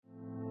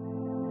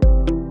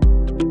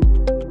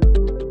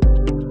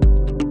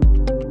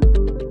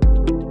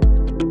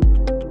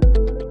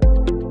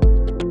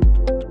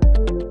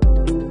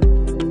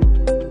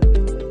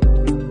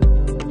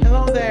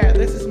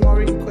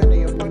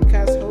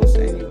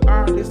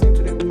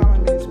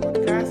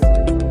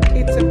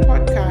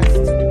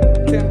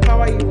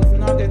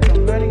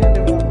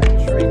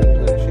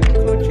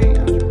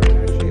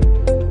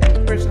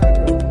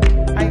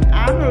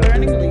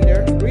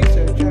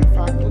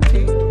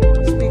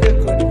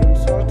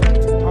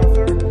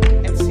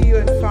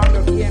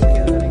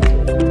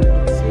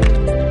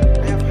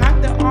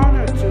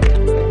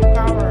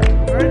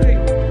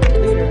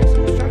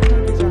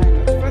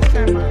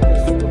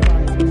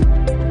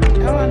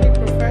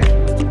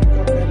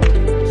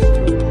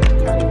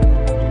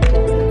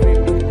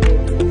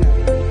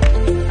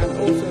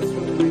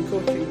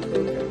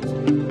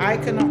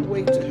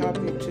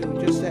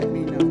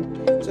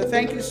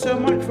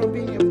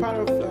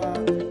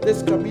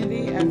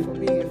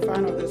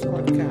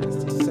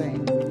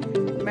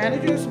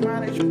Managers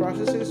manage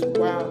processes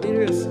while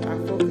leaders are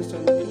focused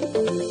on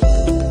people.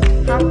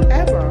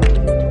 However,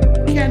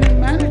 can a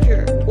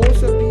manager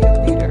also be a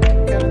leader?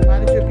 Can a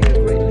manager be a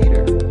great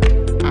leader?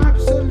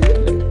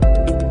 Absolutely.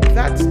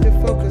 That's the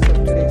focus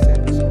of today's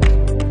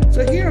episode.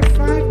 So here are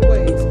 5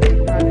 ways a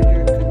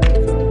manager can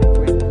become a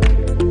great leader.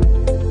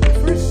 The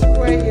first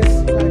way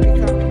is by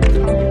becoming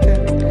competent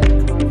and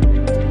confident.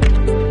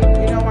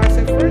 As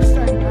a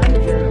first-time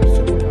manager or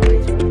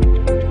supervisor,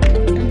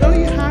 and though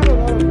you have a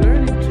lot of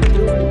learning to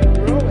do and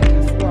growing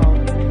as well,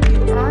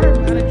 you are a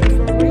manager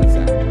for a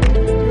reason.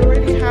 You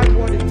already have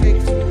what it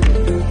takes to do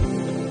the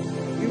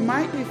job. You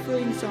might be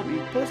feeling some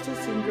imposter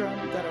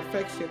syndrome that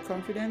affects your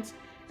confidence,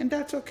 and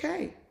that's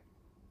okay.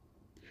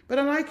 But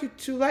I'd like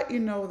to let you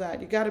know that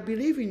you got to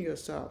believe in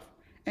yourself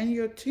and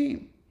your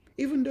team,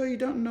 even though you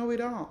don't know it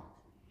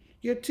all.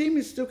 Your team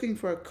is looking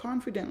for a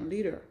confident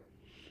leader.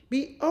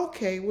 Be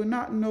okay with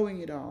not knowing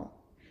it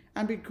all,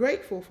 and be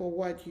grateful for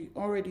what you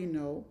already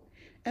know,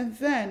 and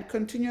then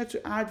continue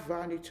to add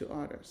value to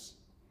others.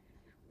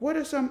 What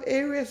are some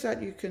areas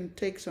that you can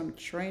take some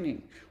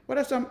training? What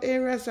are some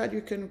areas that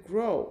you can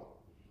grow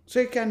so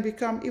you can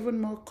become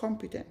even more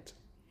competent?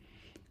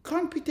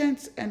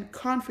 Competence and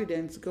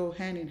confidence go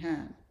hand in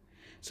hand.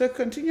 So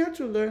continue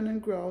to learn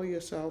and grow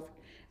yourself,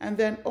 and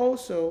then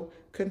also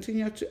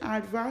continue to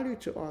add value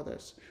to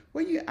others.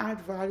 When you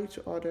add value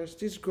to others,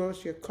 this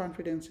grows your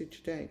confidence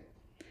each day.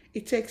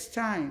 It takes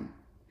time,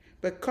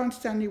 but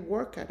constantly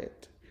work at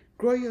it.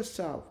 Grow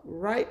yourself.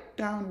 Write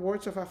down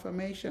words of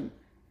affirmation.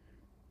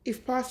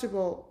 If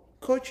possible,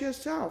 coach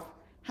yourself.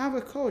 Have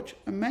a coach,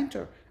 a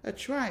mentor, a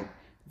tribe,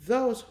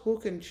 those who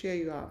can cheer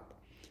you up.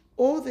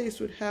 All this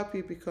would help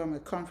you become a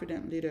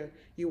confident leader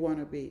you want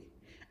to be.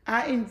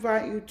 I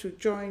invite you to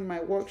join my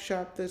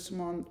workshop this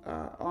month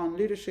on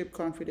leadership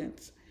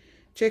confidence.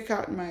 Check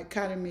out my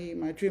academy,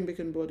 my Dream Big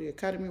and Bold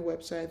Academy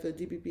website,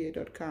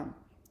 thedbba.com.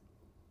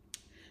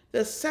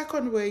 The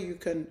second way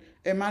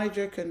a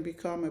manager can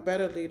become a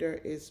better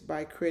leader is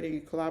by creating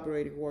a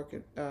collaborative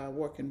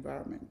work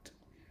environment.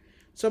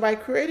 So by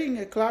creating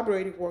a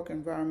collaborative work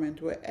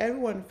environment where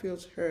everyone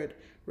feels heard,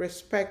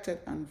 respected,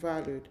 and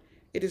valued,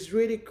 it is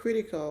really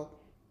critical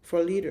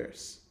for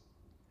leaders.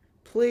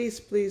 Please,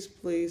 please,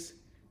 please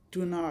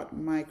do not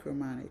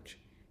micromanage.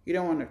 You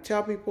don't want to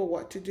tell people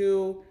what to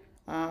do.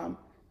 Tell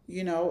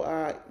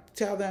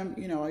them,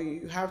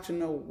 you have to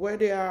know where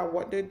they are,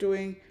 what they're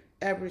doing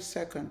every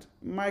second.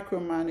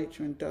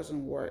 Micromanagement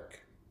doesn't work.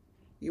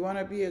 You want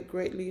to be a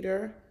great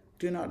leader?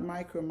 Do not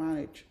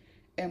micromanage.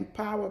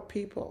 Empower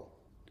people.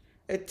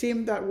 A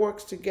team that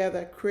works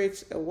together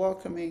creates a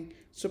welcoming,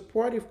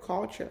 supportive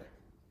culture.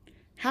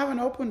 Have an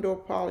open door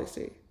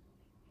policy.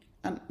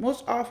 And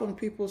most often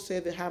people say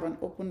they have an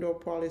open door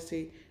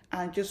policy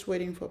and just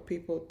waiting for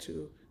people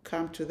to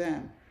come to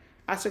them.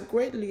 As a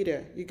great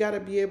leader, you got to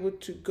be able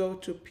to go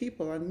to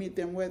people and meet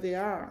them where they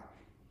are.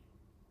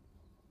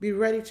 Be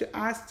ready to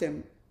ask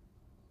them,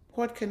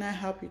 what can I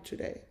help you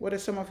today? What are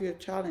some of your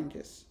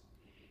challenges?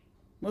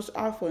 Most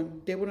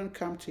often, they wouldn't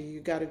come to you. You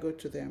got to go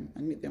to them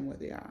and meet them where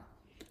they are.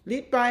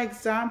 Lead by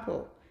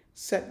example.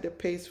 Set the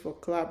pace for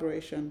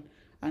collaboration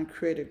and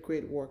create a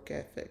great work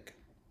ethic.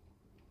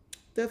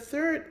 The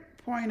third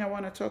point I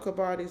want to talk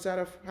about is that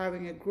of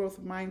having a growth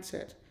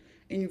mindset,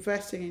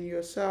 investing in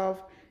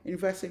yourself,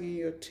 investing in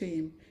your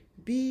team.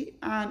 Be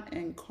an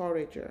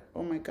encourager.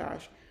 Oh my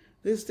gosh.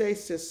 These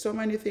days, there's so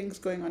many things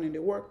going on in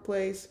the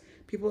workplace.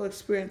 People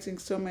experiencing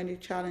so many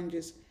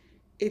challenges.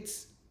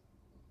 It's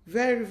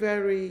very,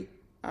 very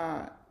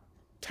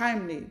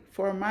timely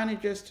for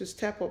managers to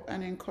step up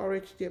and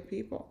encourage their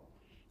people.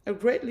 A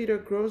great leader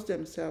grows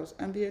themselves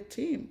and their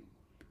team.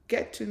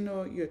 Get to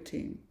know your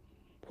team.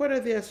 What are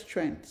their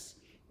strengths?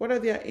 What are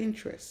their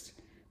interests?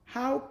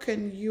 How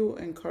can you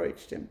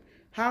encourage them?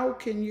 How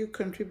can you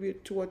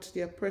contribute towards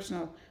their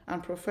personal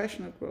and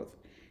professional growth?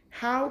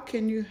 How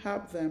can you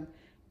help them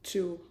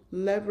to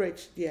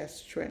leverage their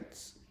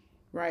strengths,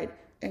 right?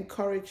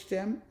 Encourage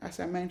them, as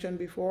I mentioned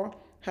before,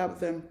 help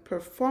them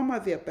perform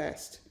at their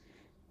best.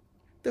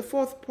 The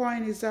fourth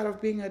point is that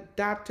of being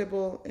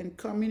adaptable and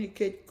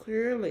communicate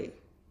clearly.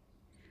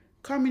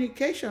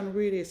 Communication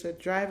really is a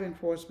driving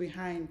force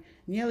behind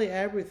nearly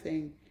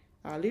everything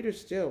our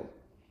leaders do.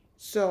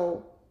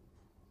 So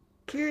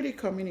clearly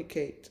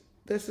communicate.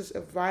 This is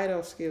a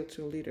vital skill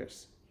to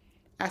leaders.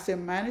 As a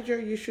manager,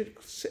 you should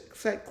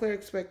set clear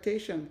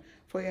expectations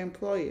for your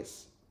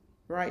employees,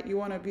 right? You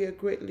want to be a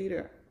great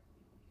leader.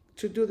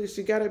 To do this,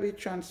 you got to be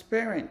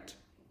transparent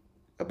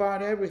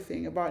about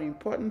everything, about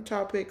important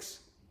topics,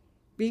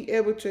 being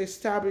able to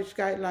establish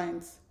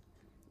guidelines,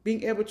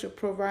 being able to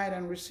provide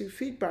and receive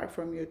feedback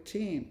from your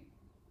team.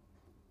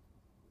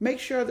 Make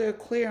sure they're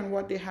clear on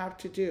what they have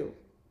to do.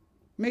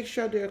 Make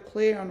sure they're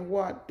clear on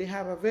what they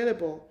have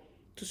available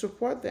to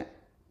support them.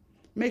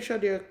 Make sure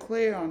they're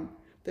clear on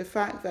the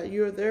fact that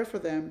you're there for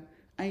them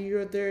and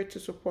you're there to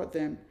support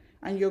them,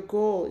 and your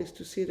goal is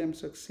to see them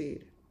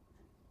succeed.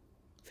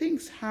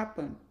 Things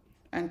happen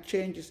and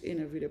change is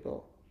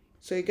inevitable.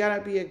 So you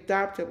gotta be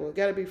adaptable, you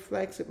gotta be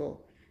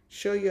flexible.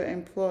 Show your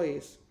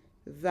employees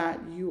that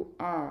you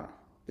are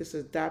this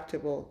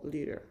adaptable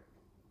leader.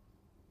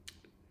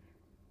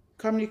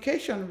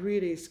 Communication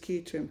really is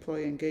key to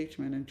employee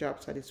engagement and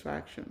job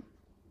satisfaction.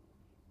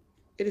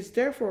 It is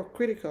therefore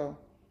critical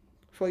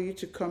for you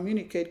to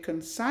communicate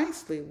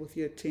concisely with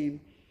your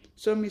team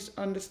so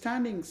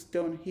misunderstandings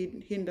don't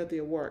hinder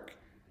their work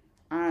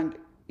and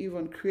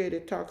even create a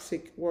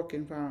toxic work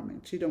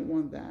environment. You don't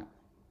want that.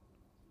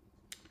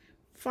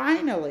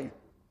 Finally,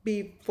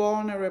 be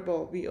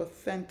vulnerable, be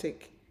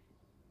authentic.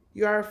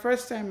 You are a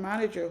first time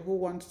manager who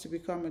wants to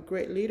become a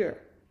great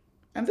leader.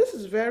 And this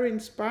is very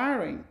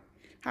inspiring.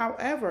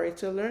 However,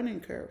 it's a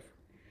learning curve.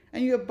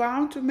 And you're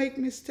bound to make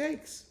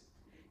mistakes.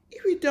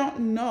 If you don't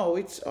know,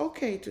 it's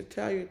okay to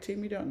tell your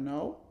team you don't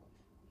know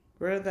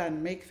rather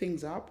than make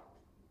things up.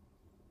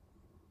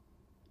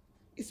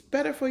 It's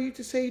better for you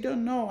to say you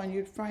don't know and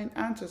you'd find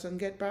answers and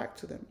get back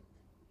to them.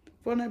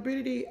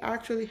 Vulnerability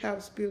actually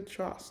helps build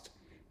trust.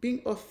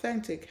 Being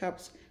authentic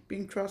helps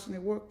build trust in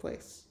the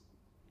workplace.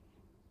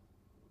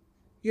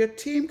 Your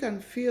team can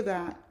feel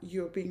that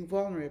you're being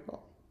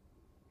vulnerable,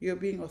 you're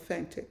being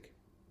authentic,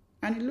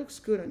 and it looks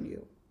good on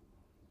you.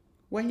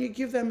 When you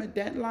give them a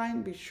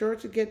deadline, be sure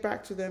to get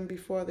back to them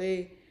before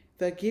the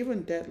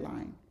given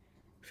deadline.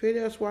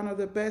 Failure is one of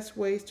the best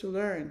ways to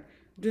learn.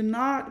 Do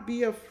not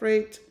be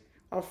afraid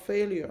of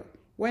failure.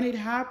 When it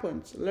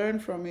happens, learn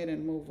from it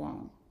and move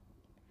on.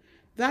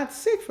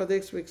 That's it for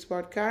this week's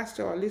podcast.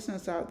 To our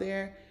listeners out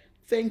there,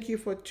 thank you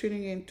for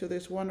tuning in to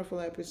this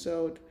wonderful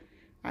episode.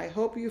 I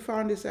hope you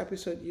found this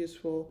episode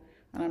useful,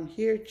 and I'm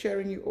here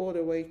cheering you all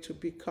the way to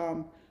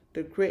become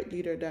the great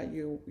leader that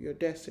you're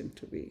destined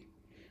to be.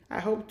 I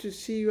hope to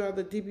see you at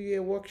the DBA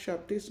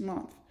workshop this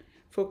month,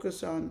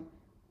 focused on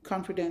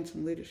confidence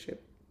and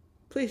leadership.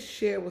 Please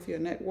share with your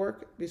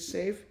network. Be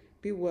safe,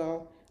 be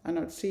well, and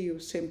I'll see you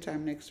same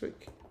time next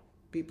week.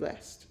 Be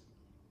blessed.